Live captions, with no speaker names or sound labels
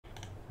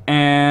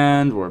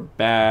And we're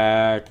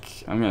back.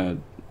 I'm gonna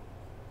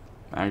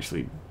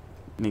actually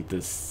make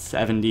this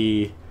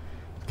 70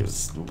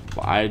 because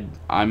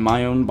I'm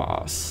my own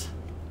boss.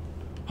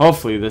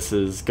 Hopefully this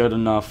is good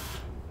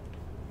enough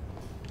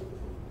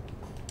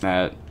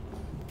that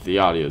the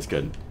audio is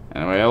good.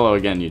 Anyway, hello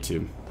again,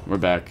 YouTube. We're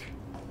back.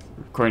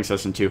 Recording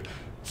session 2.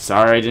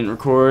 Sorry I didn't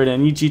record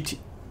any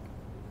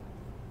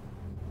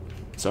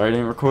Sorry I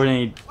didn't record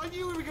any. I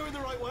knew we were going the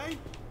right way.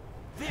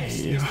 This Hey,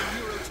 is the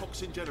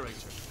neurotoxin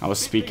generator. I was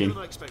speaking. Bit bigger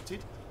than I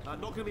expected. Not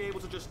going to be able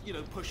to just,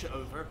 push it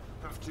over.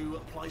 Have to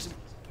apply some.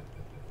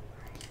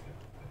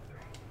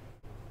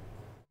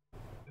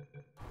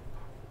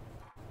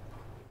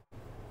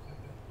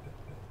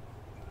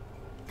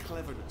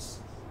 Cleverness.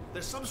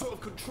 There's some sort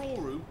of control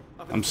room.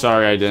 I'm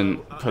sorry I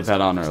didn't put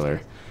that on earlier.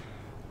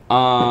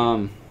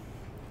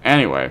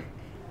 Anyway,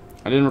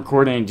 I didn't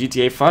record any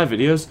GTA 5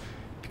 videos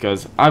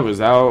because I was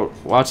out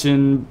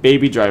watching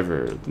Baby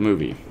Driver, the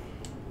movie.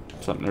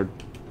 Something nerd.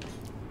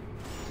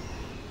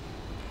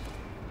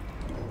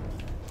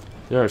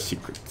 There are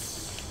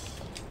secrets.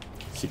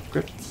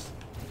 Secrets?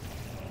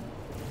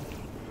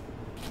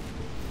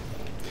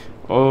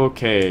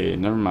 Okay,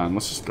 never mind.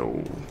 Let's just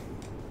go.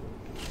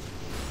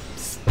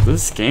 Does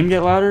this game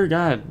get louder?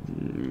 God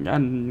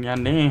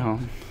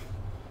damn.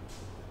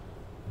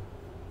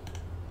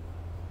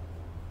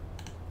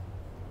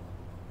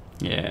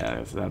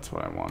 Yeah, that's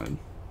what I wanted.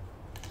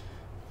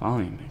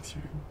 Volume mixer.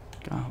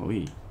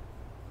 Golly.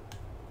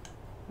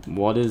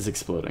 What is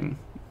exploding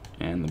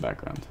in the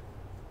background?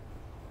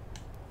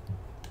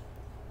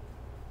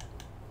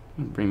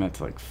 Bring that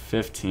to like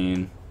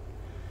 15.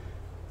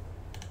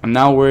 I'm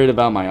now worried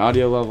about my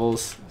audio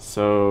levels,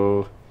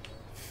 so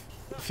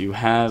if you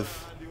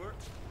have...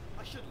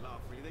 I shouldn't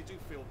laugh, really. They do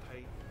feel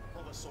pain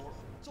of a sort.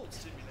 It's all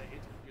simulated,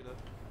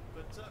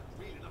 but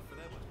really enough for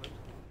them, I suppose.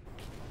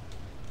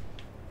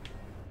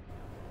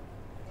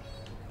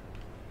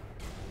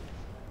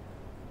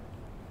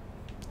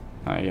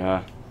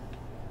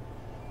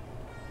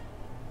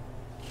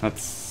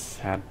 That's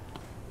sad.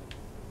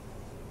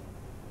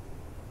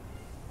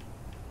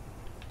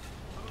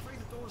 I'm afraid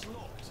the door's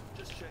locked.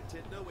 Just checked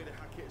it. No way to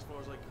hack it as far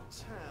as I can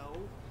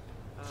tell.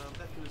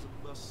 Mechanism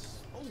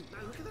must... Oh,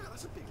 now look at that.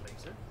 That's a big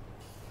laser.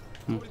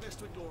 Probably best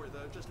to ignore it,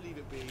 though. Just leave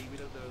it be. We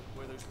don't know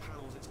where those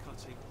panels it's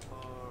cutting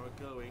are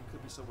going.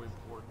 Could be somewhere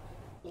important.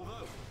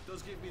 Although, it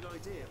does give me an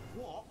idea.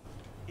 What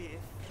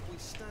if we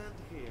stand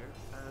here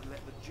and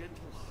let the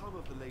gentle hum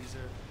of the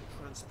laser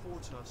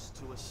transport us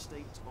to a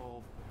state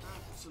of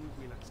absolute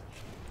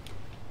relaxation?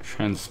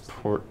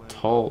 Transport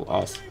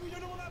us. We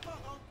don't know what that button.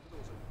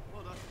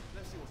 Well done.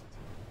 Let's see what's it.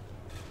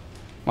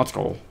 Let's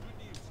go. Good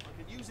news. I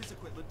can use this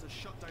equipment to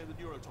shut down the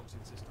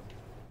neurotoxin system.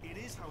 It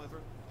is,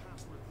 however,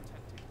 password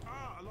protected.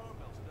 Alarm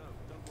bells. No,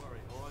 don't worry.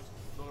 All right,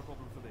 not a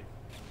problem for me.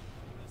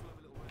 Let's have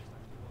a little rest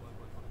actually while I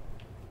work on it.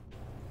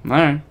 All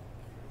right.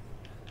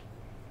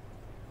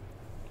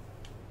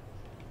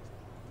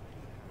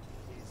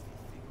 Is the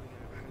figuring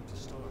out how to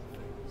start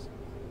things.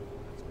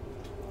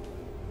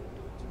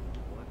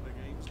 Let the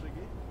games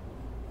begin.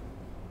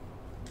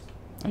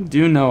 I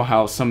do know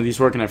how some of these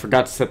work, and I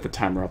forgot to set the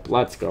timer up.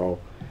 Let's go.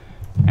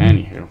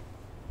 Anywho.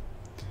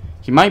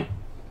 He might...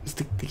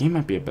 The game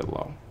might be a bit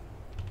low.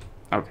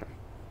 Okay.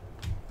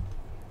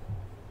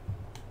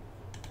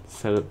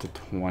 Set it to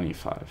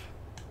 25.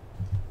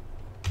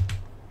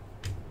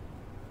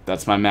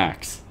 That's my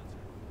max.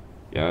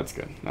 Yeah, that's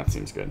good. That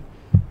seems good.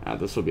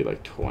 This will be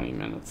like 20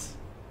 minutes.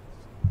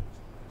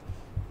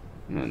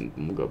 And then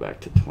we'll go back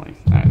to 20.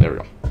 Alright, there we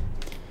go.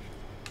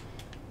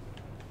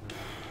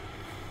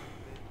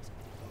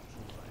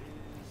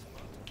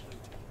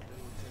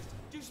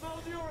 Do you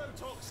smell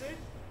neurotoxin?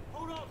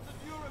 Hold on, the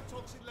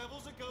neurotoxin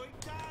levels are going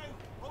down.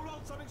 Hold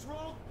on, something's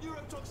wrong.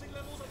 Neurotoxin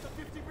levels up to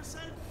 50%.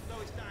 No,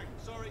 it's down.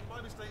 Sorry,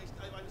 my mistake.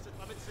 I meant to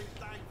say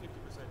down 50%.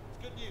 It's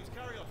good news.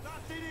 Carry on.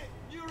 That did it.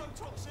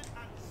 Neurotoxin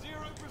at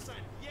 0%.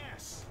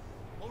 Yes.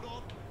 Hold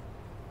on.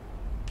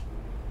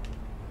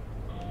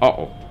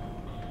 Uh-oh.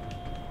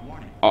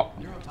 Warning. Oh.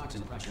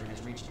 Neurotoxin pressure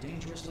has reached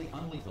dangerously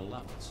unlethal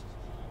levels.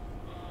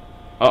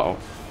 Uh-oh.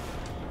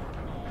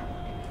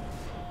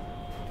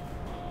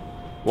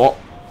 Well.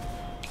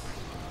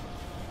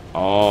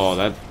 Oh,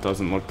 that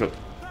doesn't look good.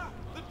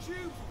 The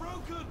tube's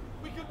broken.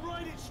 We can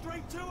ride it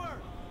straight to her.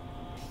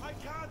 I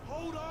can't.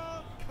 Hold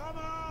on. Come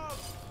on.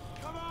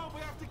 Come on.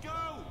 We have to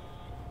go.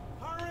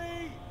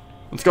 Hurry.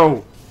 Let's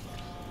go.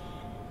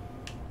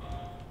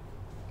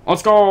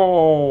 Let's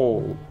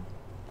go.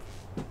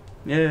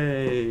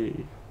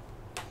 Yay.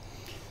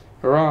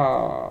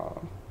 Hurrah.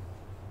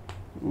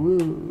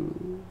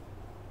 Woo.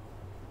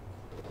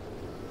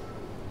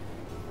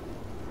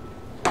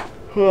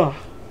 Huh.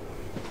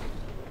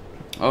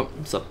 Oh,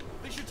 what's up?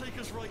 This should take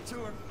us right to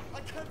her.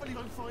 I can't believe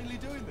I'm finally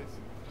doing this.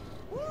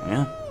 Woo!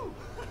 Yeah.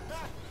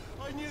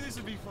 I knew this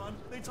would be fun.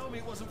 They told me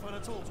it wasn't fun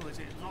at all. So they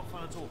said it's not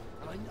fun at all.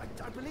 And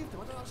I believed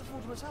them. I don't have to fool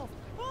to myself.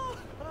 Oh,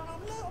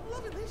 I'm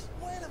loving this.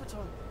 Whale of a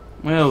time.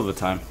 Well, of the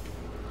time.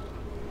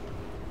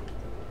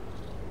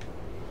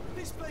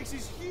 This place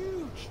is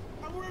huge.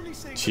 And we're only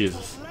seeing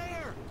Jesus. the top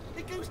layer.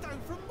 It goes down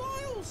for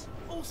miles. seals!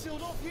 All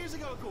sealed off years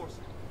ago, of course.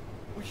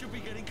 We should be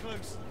getting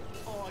close.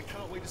 Oh, I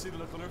can't wait to see the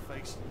look on her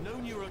face. No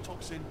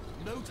neurotoxin,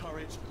 no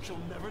turret. She'll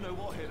never know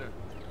what hit her.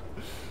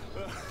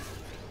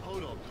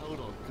 Hold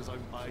on, because I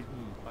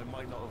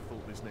might not have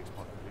thought this next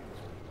part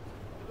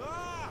through.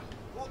 Ah!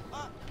 Well,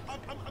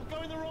 I'm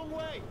going the wrong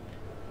way.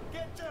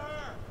 Get to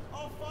her.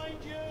 I'll find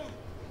you.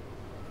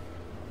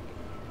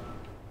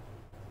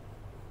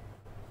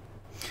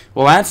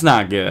 Well, that's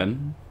not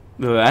good.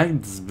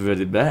 That's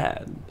pretty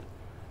bad.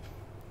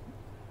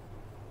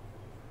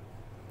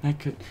 I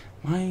could.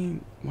 Why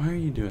are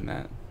you doing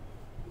that?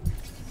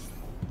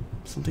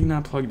 Something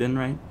not plugged in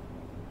right?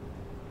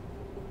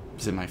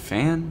 Is it my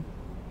fan?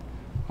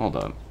 Hold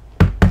up.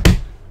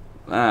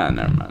 Ah,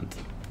 never mind.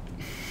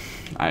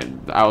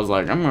 I was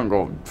like, I'm gonna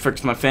go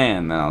fix my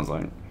fan. Then I was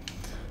like,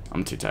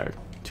 I'm too tired,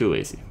 too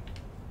lazy.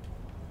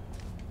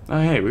 Oh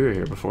hey, we were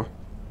here before.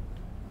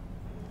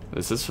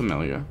 This is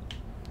familiar.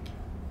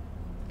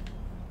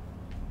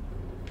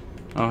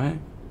 Oh hey.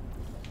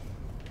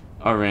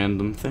 A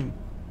random thing.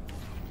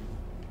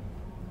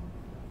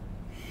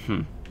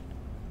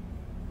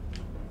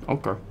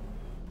 Okay.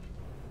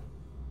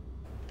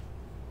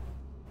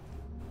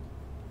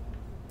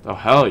 Oh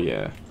hell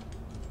yeah.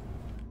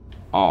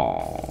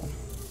 Oh.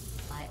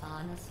 I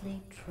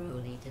honestly,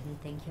 truly didn't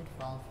think you'd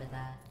fall for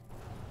that.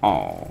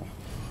 Oh.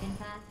 In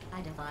fact,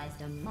 I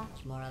devised a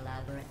much more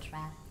elaborate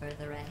trap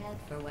further ahead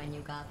for when you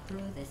got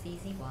through this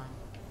easy one.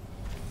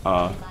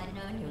 If I'd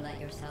known you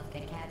let yourself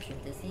get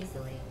captured this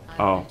easily,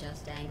 I would have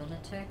just dangled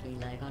a turkey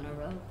leg on a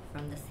rope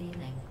from the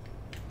ceiling.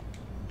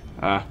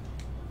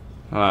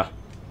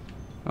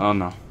 Oh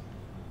no.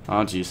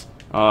 Oh jeez.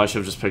 Oh, I should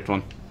have just picked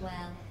one.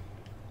 Well,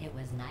 it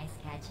was nice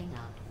catching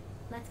up.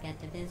 Let's get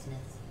to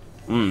business.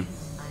 I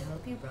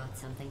hope you brought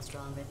something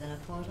stronger than a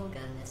portal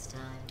gun this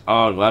time.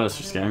 Oh, Gladys,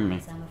 you're scaring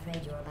me. I'm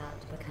afraid you're about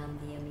to become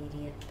the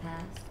immediate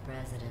past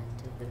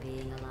president of the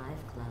Being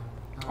Alive Club.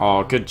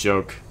 Oh, good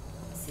joke.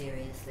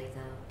 Seriously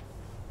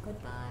though,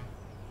 goodbye.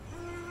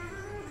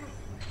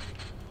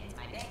 It's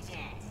my big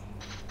chance.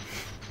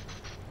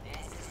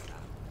 This is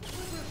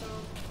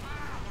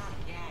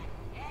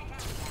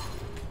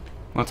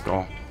Let's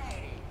go.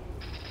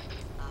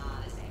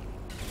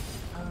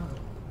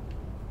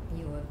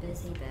 You were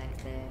busy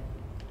back there.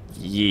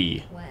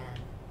 Yee. Well, I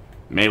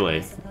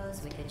Melee.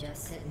 suppose we could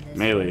just sit in this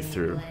Melee room and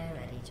through. glare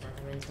at each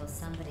other until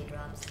somebody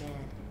drops dead.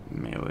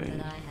 Melee.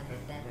 But I have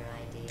a better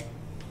idea.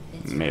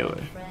 It's Melee. your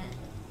friend,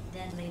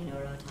 deadly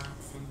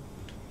neurotoxin.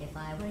 If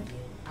I were you,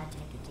 I'd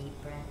take a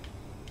deep breath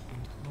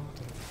and hold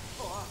it.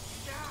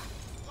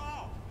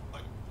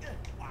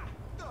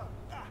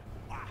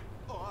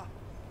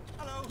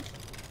 Hello.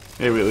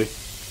 Hey, Wheatley.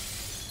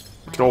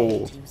 I Go.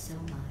 hate you so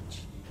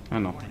much. I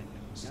know. Warning.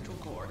 Central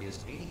core is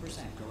 80%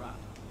 corrupt.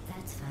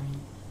 That's funny.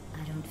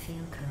 I don't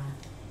feel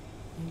corrupt.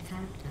 In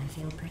fact, I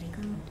feel pretty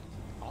good.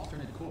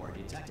 Alternate core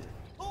detected.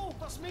 Oh,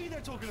 that's me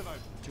they're talking about.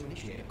 To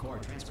initiate a core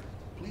transfer,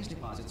 please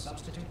deposit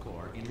substitute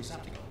core in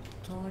receptacle.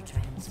 Core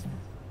transfer.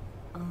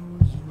 Oh,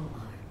 you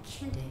are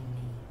kidding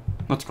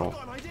me. Let's I've go.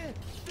 got an idea.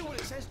 Do what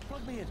it says.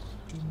 Plug me in.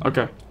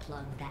 Okay.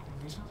 Plug that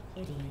little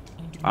idiot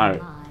into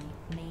Alright. my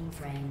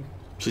mainframe.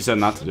 She said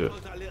not to do it.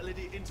 Plug that little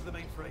idiot into the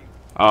mainframe.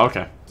 Oh,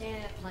 okay.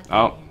 Dare plug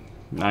Oh. it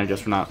in. Now I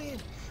guess we're not.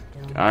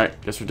 Don't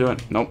Alright, guess we're doing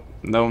it. Nope.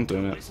 No, I'm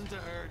doing it. Listen to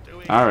her. Do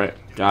it.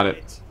 Alright, got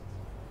it.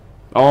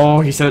 Oh,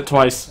 he said it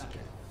twice.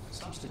 Accepted.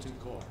 Substitute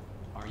core.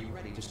 Are you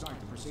ready to start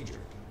the procedure?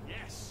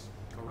 Yes.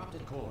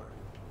 Corrupted core.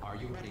 Are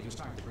you ready to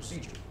start the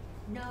procedure?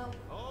 No.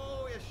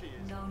 Oh, yes, she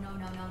is. No, no,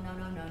 no, no, no,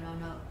 no, no, no,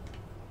 no.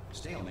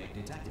 Stalemate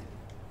detected.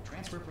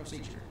 Transfer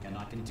procedure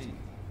cannot continue.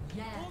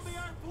 Yes. Pull me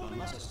out. Pull me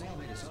Unless a out.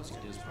 stalemate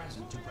associate is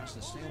present to press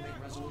the stalemate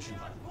resolution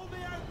button. Pull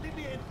me out. Leave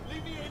me in.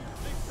 Leave me in.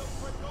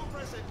 Don't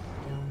press it.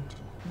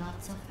 Don't.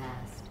 Not so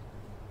fast.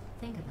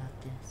 Think about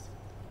this.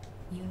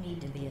 You need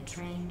to be a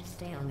trained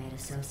stalemate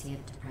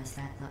associate to press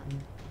that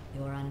button.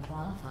 You're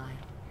unqualified.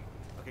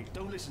 Okay,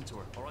 don't listen to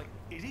her, all right?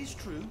 It is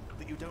true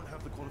that you don't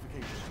have the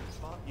qualifications,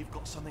 but you've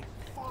got something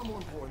far more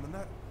important than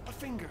that. A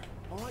finger,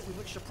 all right, with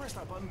which to press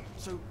that button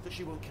so that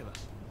she won't kill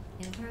us.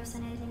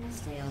 Impersonating a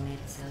stalemate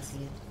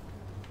associate.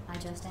 I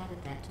just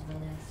added that to the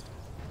list.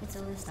 It's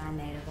a list I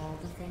made of all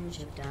the things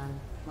you've done.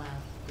 Well,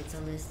 it's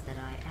a list that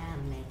I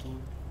am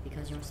making,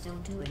 because you're still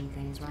doing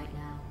things right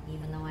now,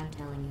 even though I'm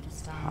telling you to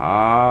stop.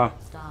 Ah.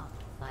 Stop,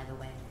 by the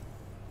way.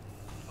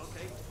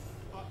 Okay,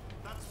 but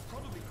that's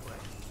probably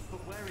correct.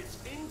 But where it's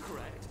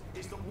incorrect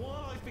is that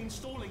while I've been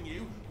stalling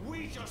you,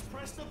 we just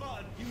pressed the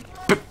button. You...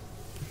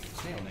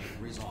 Stalemate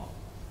resolved.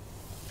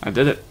 I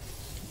did it.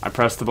 I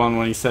pressed the button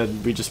when he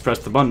said we just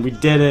pressed the button. We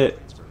did it.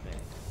 Transfer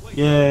failed. Wait,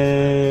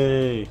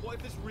 Yay. what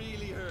if this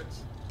really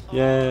hurts?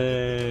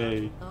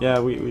 Yay. Yeah,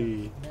 we.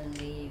 Believe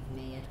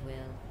me, it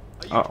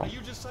will. Are Uh-oh. you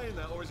just saying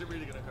that, or is it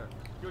really going to hurt?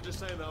 You're just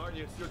saying that, aren't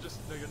you? You're just...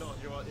 No, you're not.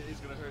 It is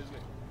going to hurt, isn't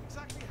it?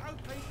 Exactly how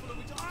painful are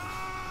we talking...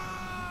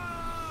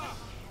 Ah!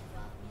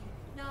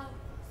 No,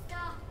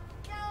 stop,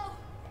 no,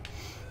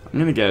 I'm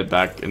gonna get it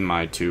back in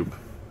my tube.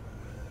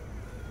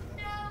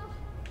 no,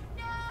 no,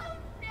 no,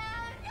 no.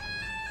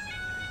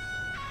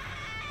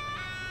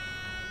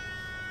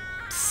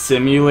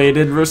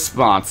 simulated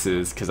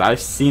responses, because I've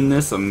seen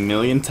this a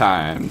million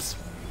times.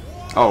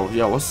 Oh,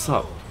 yeah, what's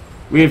up?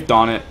 We've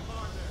done it.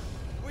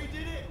 We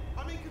did it!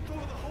 I'm in control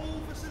of the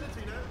whole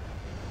facility now.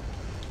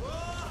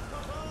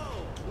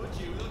 Whoa!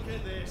 Would you look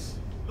at this?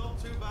 Not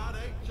too bad,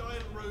 eh?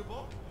 Giant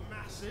robot,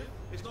 massive.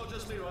 It's not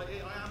just me, right?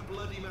 I am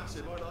bloody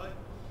massive, aren't I?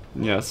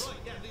 Yes. Right,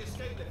 yeah, the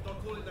escape lift. I'll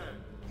call it now.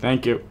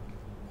 Thank you.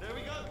 There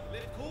we go.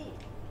 Lift called.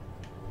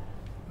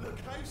 Look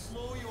how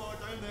small you are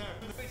down there.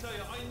 Let me tell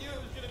you, I knew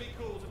it was going to be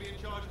cool to be in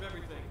charge of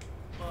everything.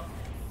 But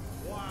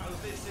wow,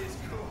 this is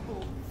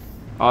cool.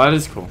 Oh, that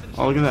is cool.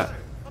 Oh, look at that.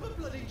 I'm a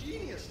bloody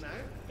genius now.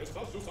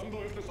 Estás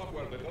usando este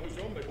software de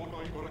traducción de forma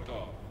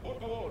incorrecta. Por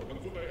favor,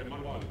 consulte el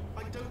manual.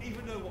 I don't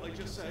even know what I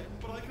just said,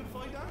 but I can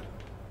find out.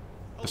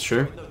 Oh, That's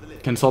true. sorry, no, the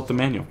lift. Consult the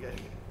manual.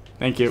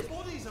 Thank you. This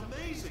body's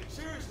amazing,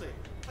 seriously.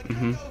 I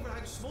can't get over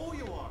how small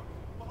you are.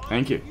 But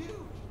Thank you. I'm huge.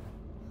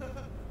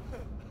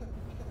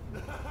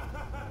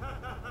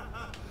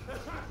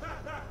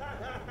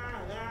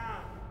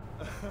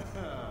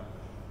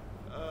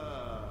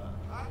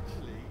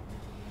 Actually,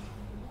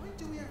 why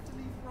do we have to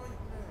leave right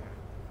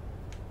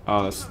now? Oh,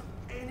 Do that's... you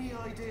have any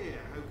idea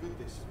how good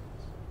this is?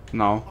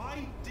 No.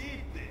 I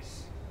did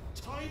this.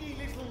 Tiny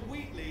little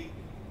Wheatley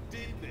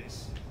did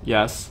this.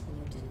 Yes.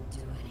 You didn't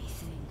do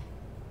anything.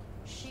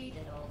 She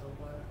did all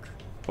the work.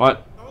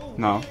 What? Oh,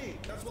 No. really?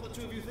 That's what the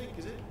two of you think,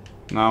 is it?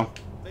 No.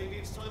 Maybe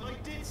it's time I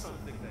did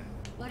something then.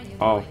 What are you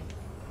Oh. doing?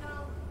 No,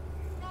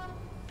 no,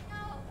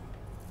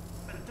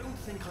 no. And don't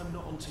think I'm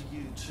not onto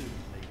you too,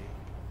 lady.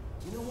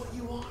 You know what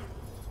you are?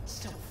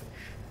 Selfish.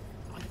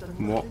 I've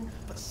done What? nothing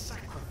but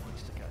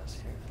sacrifice to get us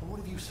here. And what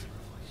have you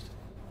sacrificed?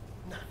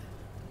 Nothing.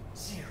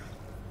 Zero.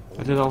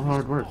 I did all the you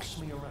hard to work. boss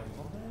me around,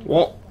 well, then,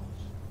 What?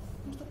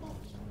 who's the boss?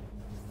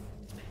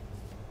 It's me.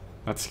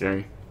 That's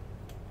scary.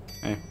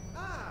 Hey.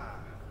 Ah.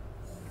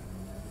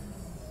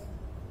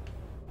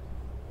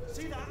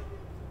 See that?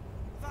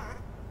 That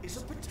is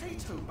a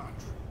potato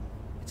battery.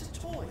 It's a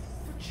toy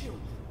for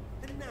children.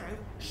 And now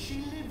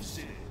she lives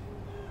in it.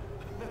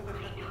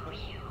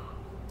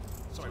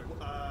 Sorry,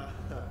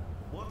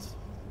 what?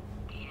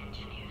 The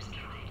engineers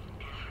tried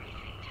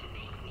everything to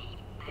make me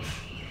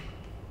behave,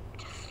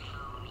 to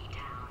slow me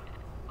down.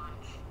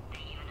 Once, they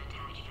even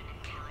attached an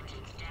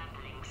intelligence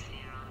dampening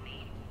sphere on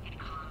me. It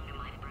clung to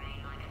my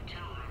brain like a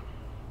tumor,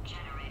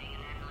 generating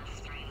an endless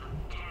stream of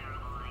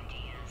terrible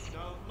ideas.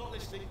 No, not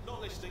listening, not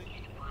listening.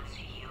 It was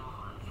your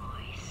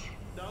voice.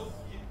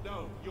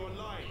 No, you're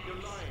lying, you're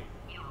lying.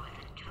 You're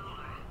the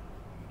tumor.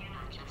 You're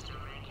not just a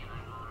regular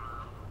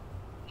moron.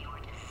 You're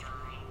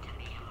designed to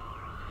be a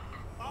moron.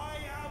 I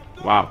am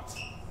not Wow.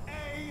 a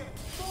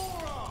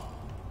moron!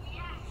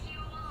 Yes,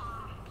 you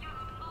are. You're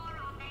a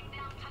moron they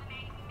built to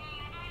make me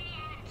an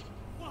idiot.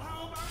 Well,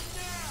 how about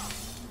now?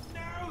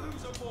 Now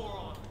who's a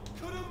moron?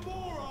 Could a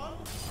moron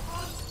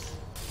hunt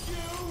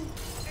you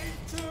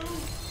into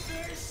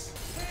this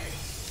pit?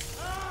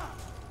 Ah!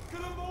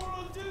 Could a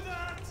moron do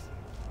that?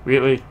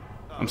 Wheatley,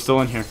 I'm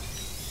still in here.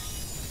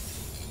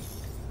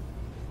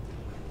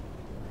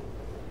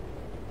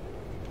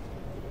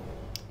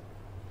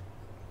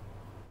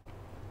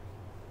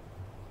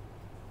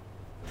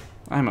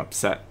 I'm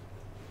upset.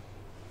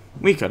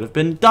 We could have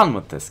been done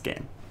with this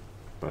game.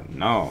 But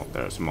no,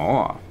 there's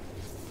more.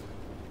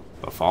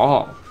 The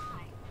fall.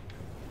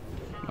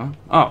 Huh?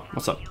 Oh,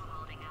 what's up? You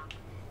holding up?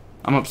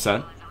 I'm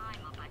upset. Because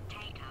I'm a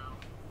potato.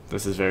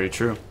 This is very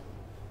true.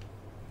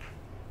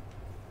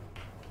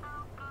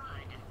 Oh,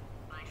 good.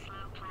 My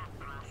slow clap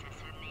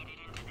processor made it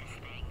into this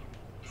thing.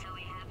 So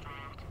we have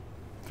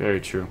that. Very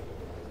true.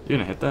 You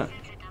gonna hit that?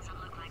 Since it doesn't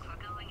look like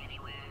we're going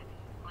anywhere,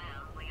 well,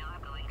 we are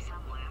going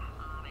somewhere,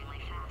 alarmingly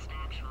fast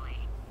actually.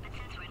 But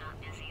since we're not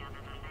busy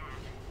other than that,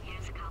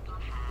 here's a couple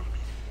of facts.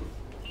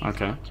 He's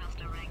Okay. not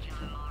just a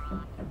regular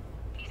moron.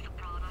 He's the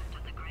product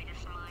of the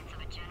greatest minds of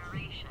a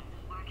generation,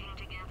 working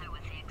together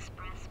with the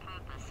express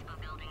purpose of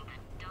building the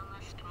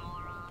dumbest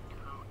moron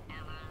who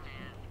ever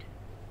lived.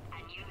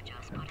 And you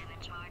just put him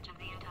in charge of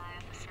the entire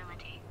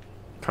facility.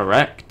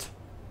 Correct.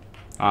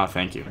 Ah,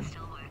 thank you.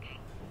 Still working.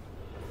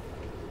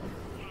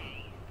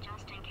 Hey,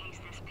 just in case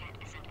this pit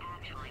isn't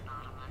actually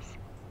bottomless,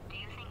 do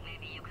you think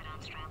maybe you could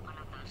unstrap one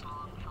of those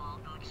long fall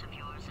boots of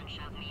yours and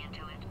shove me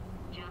into it?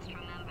 Just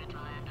remember to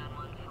land on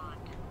one foot.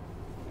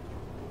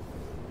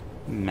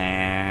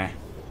 Nah.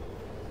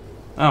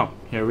 Oh,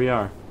 here we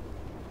are.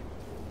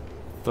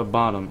 The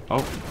bottom.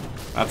 Oh,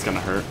 that's gonna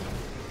hurt.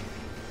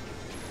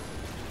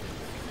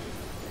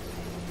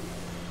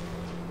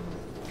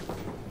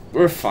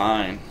 We're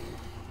fine.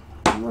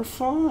 We're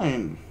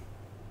fine.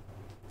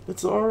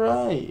 It's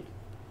alright.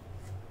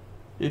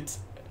 It's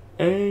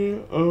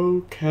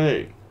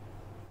A-okay.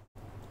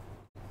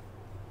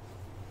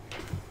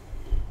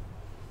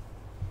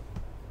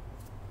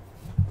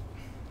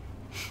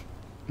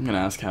 I'm gonna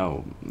ask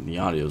how the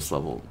audio's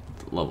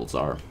levels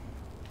are.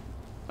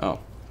 Oh,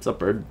 what's up,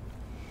 bird?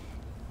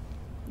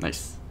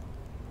 Nice.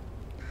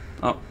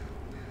 Oh,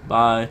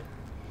 bye.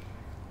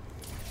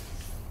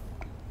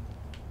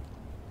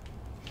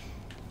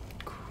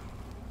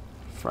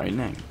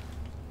 Frightening.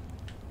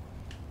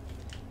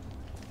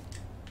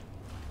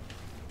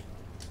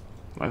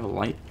 I have a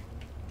light?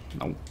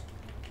 No.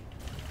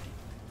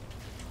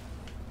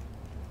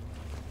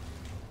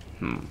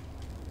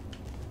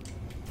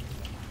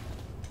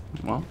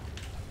 Well,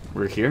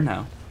 we're here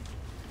now.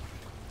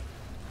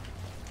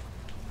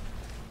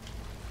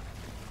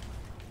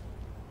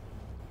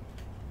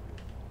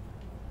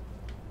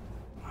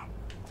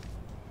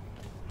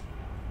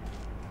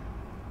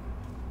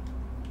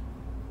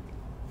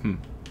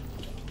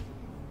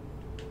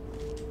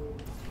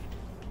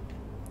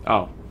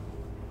 Oh.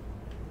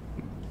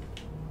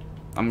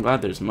 I'm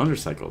glad there's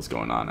motorcycles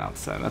going on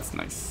outside. That's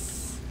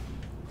nice.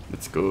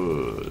 That's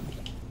good.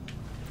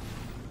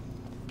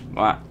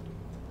 What?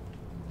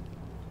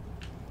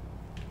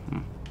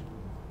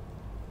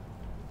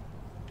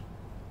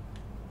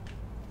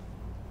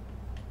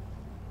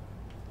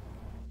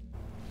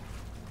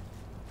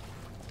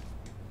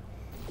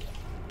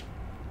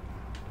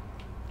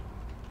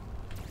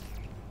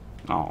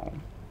 Oh.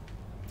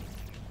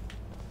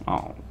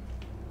 Oh.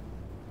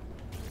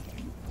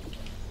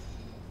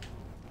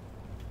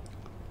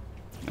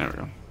 There we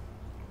go.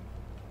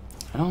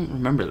 I don't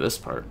remember this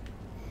part.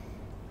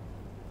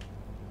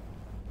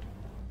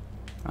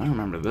 I don't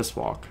remember this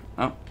walk.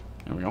 Oh,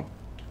 there we go.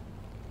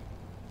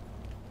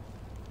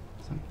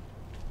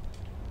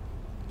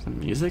 Some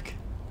music?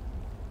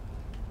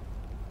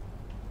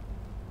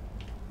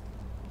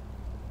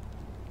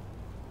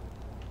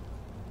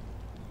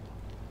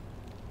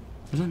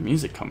 Where's that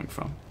music coming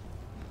from?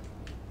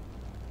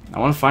 I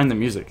want to find the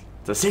music.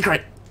 It's a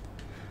secret!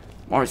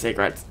 More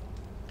secrets.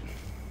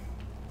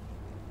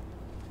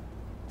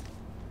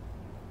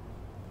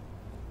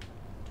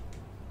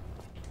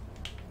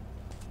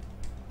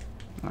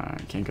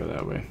 Alright, can't go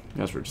that way. I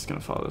guess we're just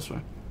gonna follow this way.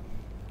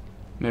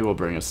 Maybe we'll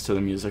bring us to the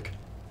music.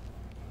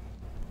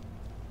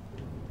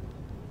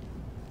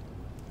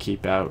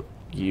 Keep out.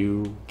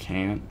 You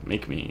can't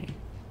make me.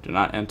 Do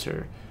not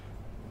enter.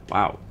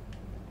 Wow.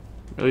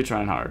 Really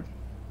trying hard.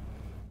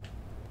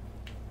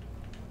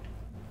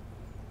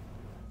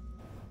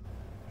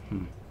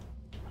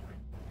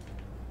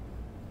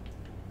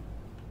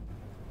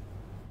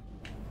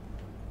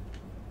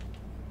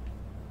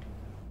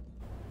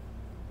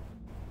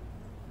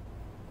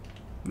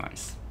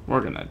 Nice.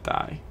 We're gonna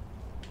die.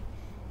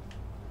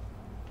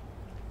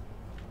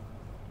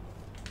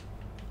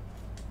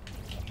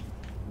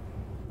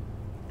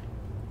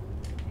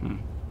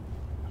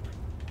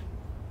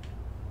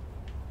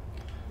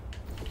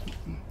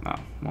 Oh,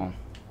 well.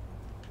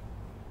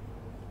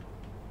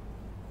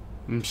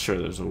 I'm sure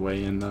there's a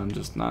way in, though. I'm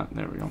just not.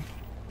 There we go.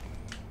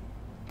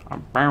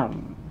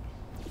 Boom.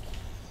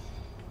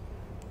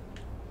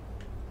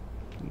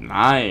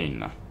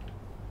 9.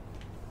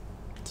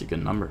 It's a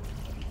good number.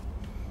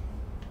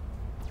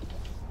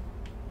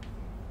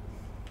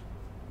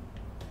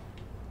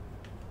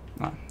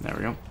 Ah, there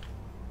we go.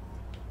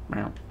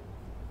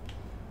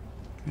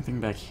 Anything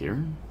back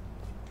here?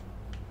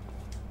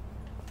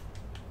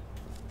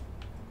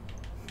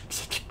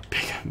 Such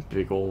a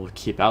big old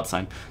keep out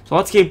sign. So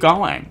let's keep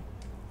going.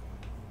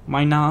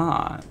 Why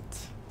not?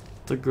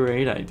 It's a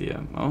great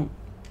idea. Oh.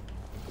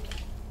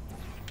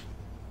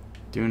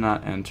 Do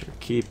not enter.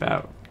 Keep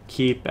out.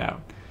 Keep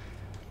out.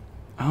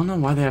 I don't know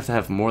why they have to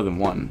have more than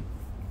one.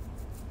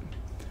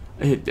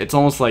 It's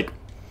almost like,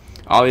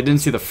 oh, they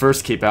didn't see the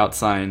first keep out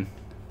sign,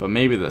 but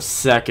maybe the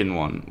second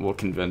one will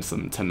convince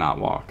them to not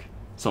walk.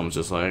 Someone's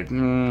just like, I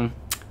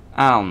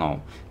don't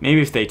know.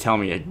 Maybe if they tell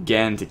me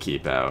again to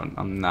keep out,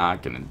 I'm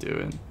not gonna do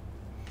it.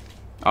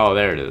 Oh,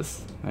 there it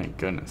is. Thank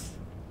goodness.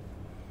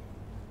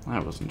 I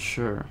wasn't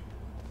sure.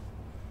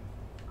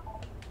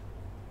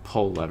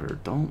 Pull lever.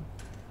 Don't.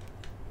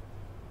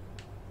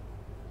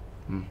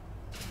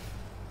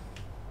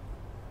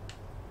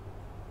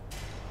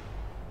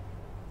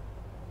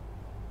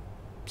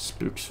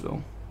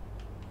 Spooksville.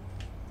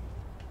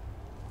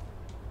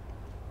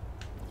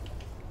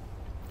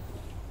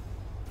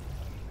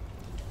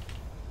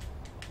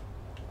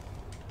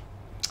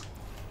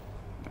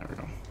 There we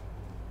go.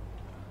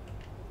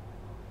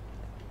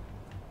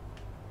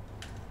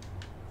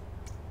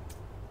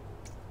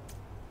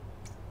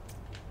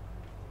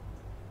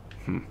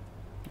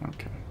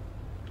 Okay.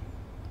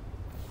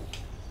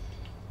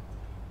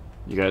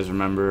 You guys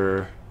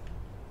remember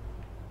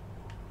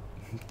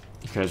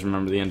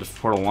the end of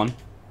Portal 1?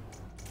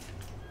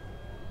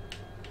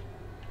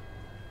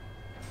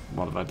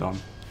 What have I done?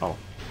 Oh.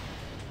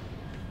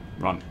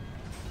 Run.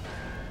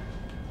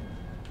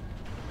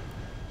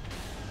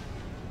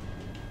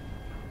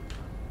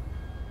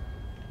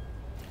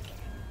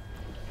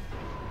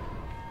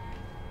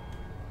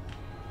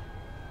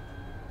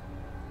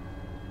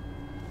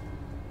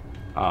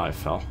 Ah, I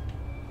fell.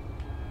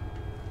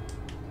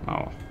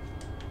 Oh.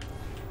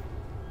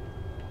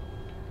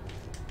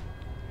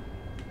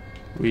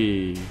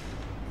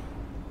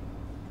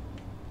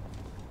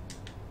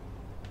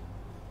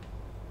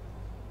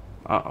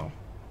 Uh-oh.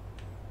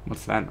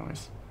 What's that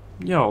noise?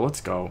 Yo, let's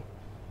go.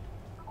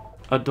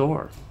 A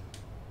door.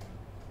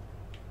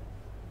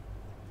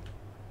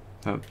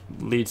 That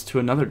leads to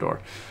another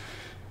door.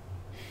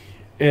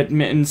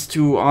 Admittance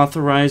to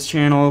authorized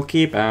channel.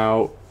 Keep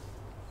out.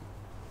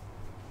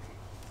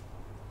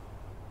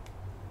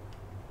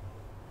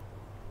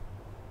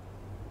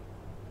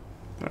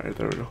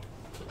 There we go.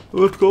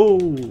 Let's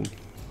go.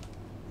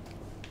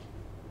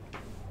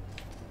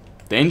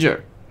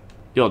 Danger.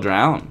 You'll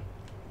drown.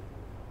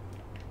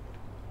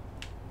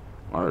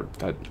 Or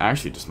that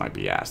actually just might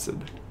be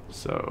acid.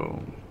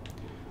 So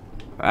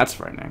that's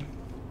frightening.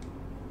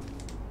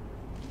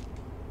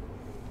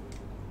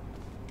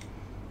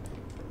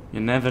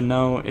 You never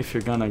know if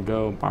you're gonna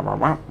go. Bow, bow,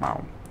 bow,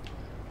 bow.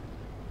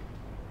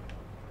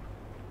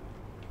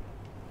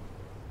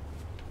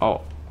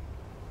 Oh.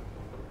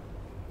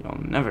 You'll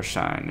never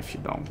shine if you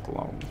don't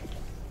glow.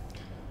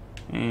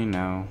 Hey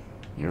now,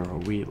 you're a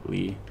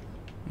Wheatley,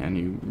 and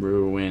you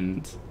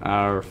ruined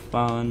our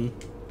fun.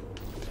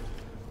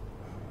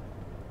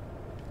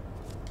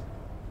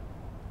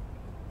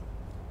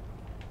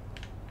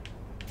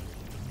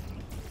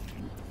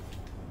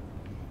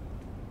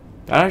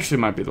 That actually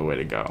might be the way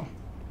to go.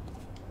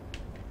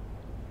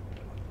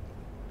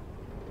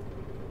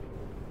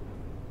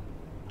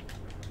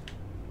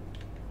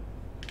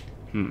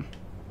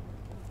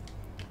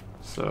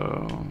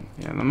 So,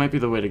 yeah, that might be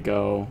the way to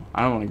go.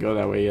 I don't want to go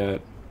that way yet.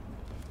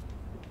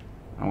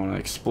 I want to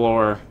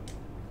explore.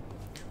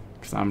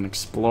 Because I'm an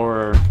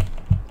explorer.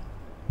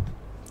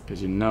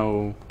 Because you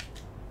know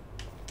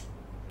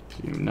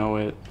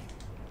it.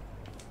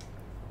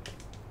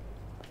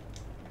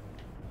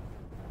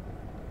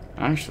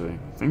 Actually,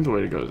 I think the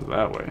way to go is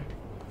that way.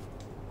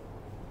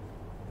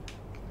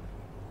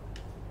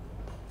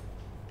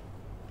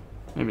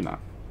 Maybe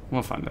not.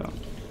 We'll find out.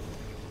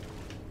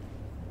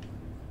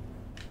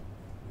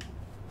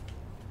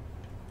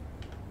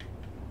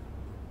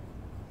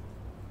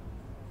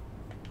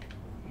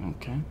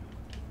 Okay.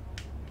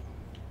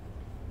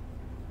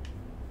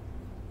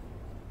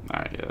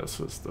 Alright, yeah, this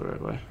was the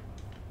right way.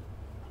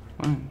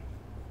 What?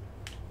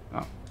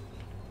 Oh.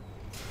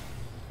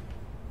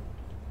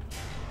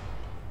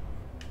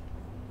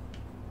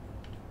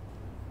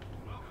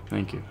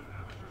 Thank you.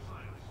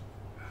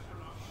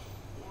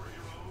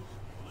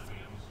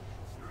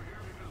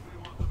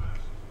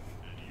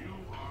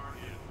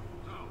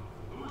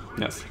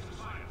 Yes.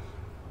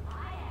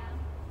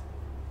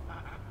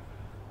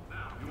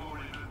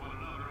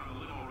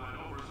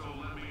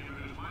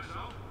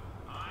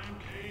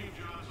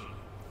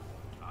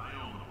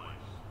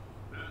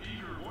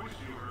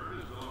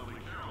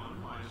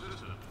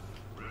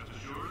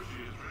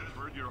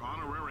 Your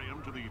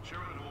honorarium to the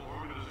charitable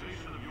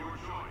organization of your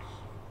choice.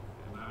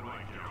 Isn't that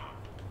right, Carolyn?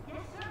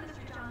 Yes, sir,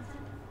 Mr.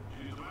 Johnson.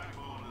 She's the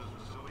backbone of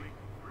this facility.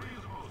 Free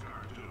as a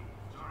postcard, too.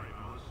 Sorry,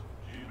 fellas.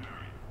 She's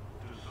married.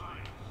 To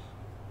science.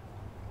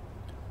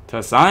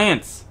 To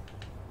science!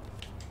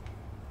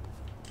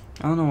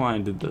 I don't know why I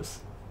did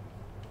this.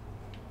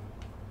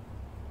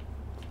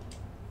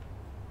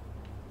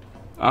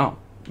 Oh,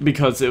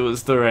 because it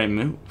was the right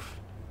move.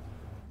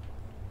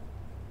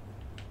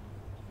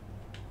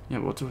 Yeah,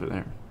 what's over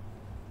there?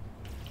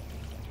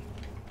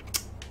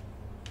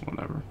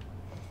 Whatever.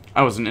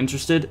 I wasn't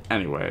interested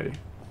anyway.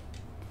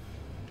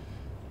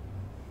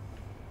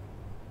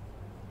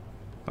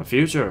 The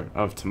future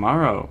of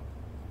tomorrow.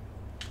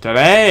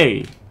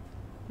 Today!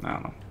 I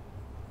don't know.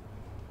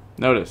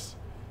 Notice.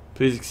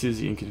 Please excuse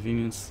the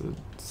inconvenience. The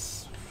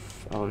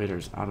elevator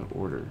is out of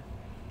order.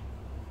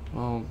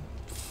 Well,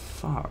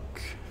 fuck.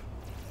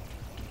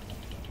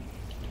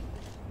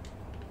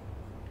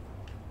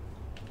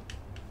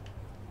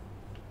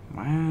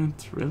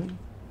 What? Really?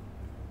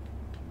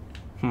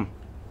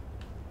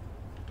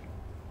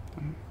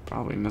 I'm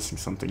probably missing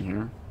something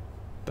here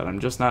that I'm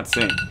just not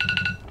seeing.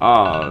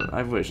 Oh,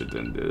 I wish it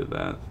didn't do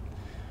that.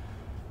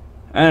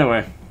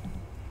 Anyway,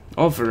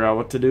 I'll figure out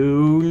what to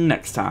do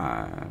next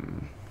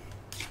time.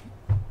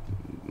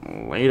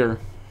 Later.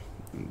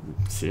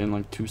 See you in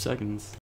like 2 seconds.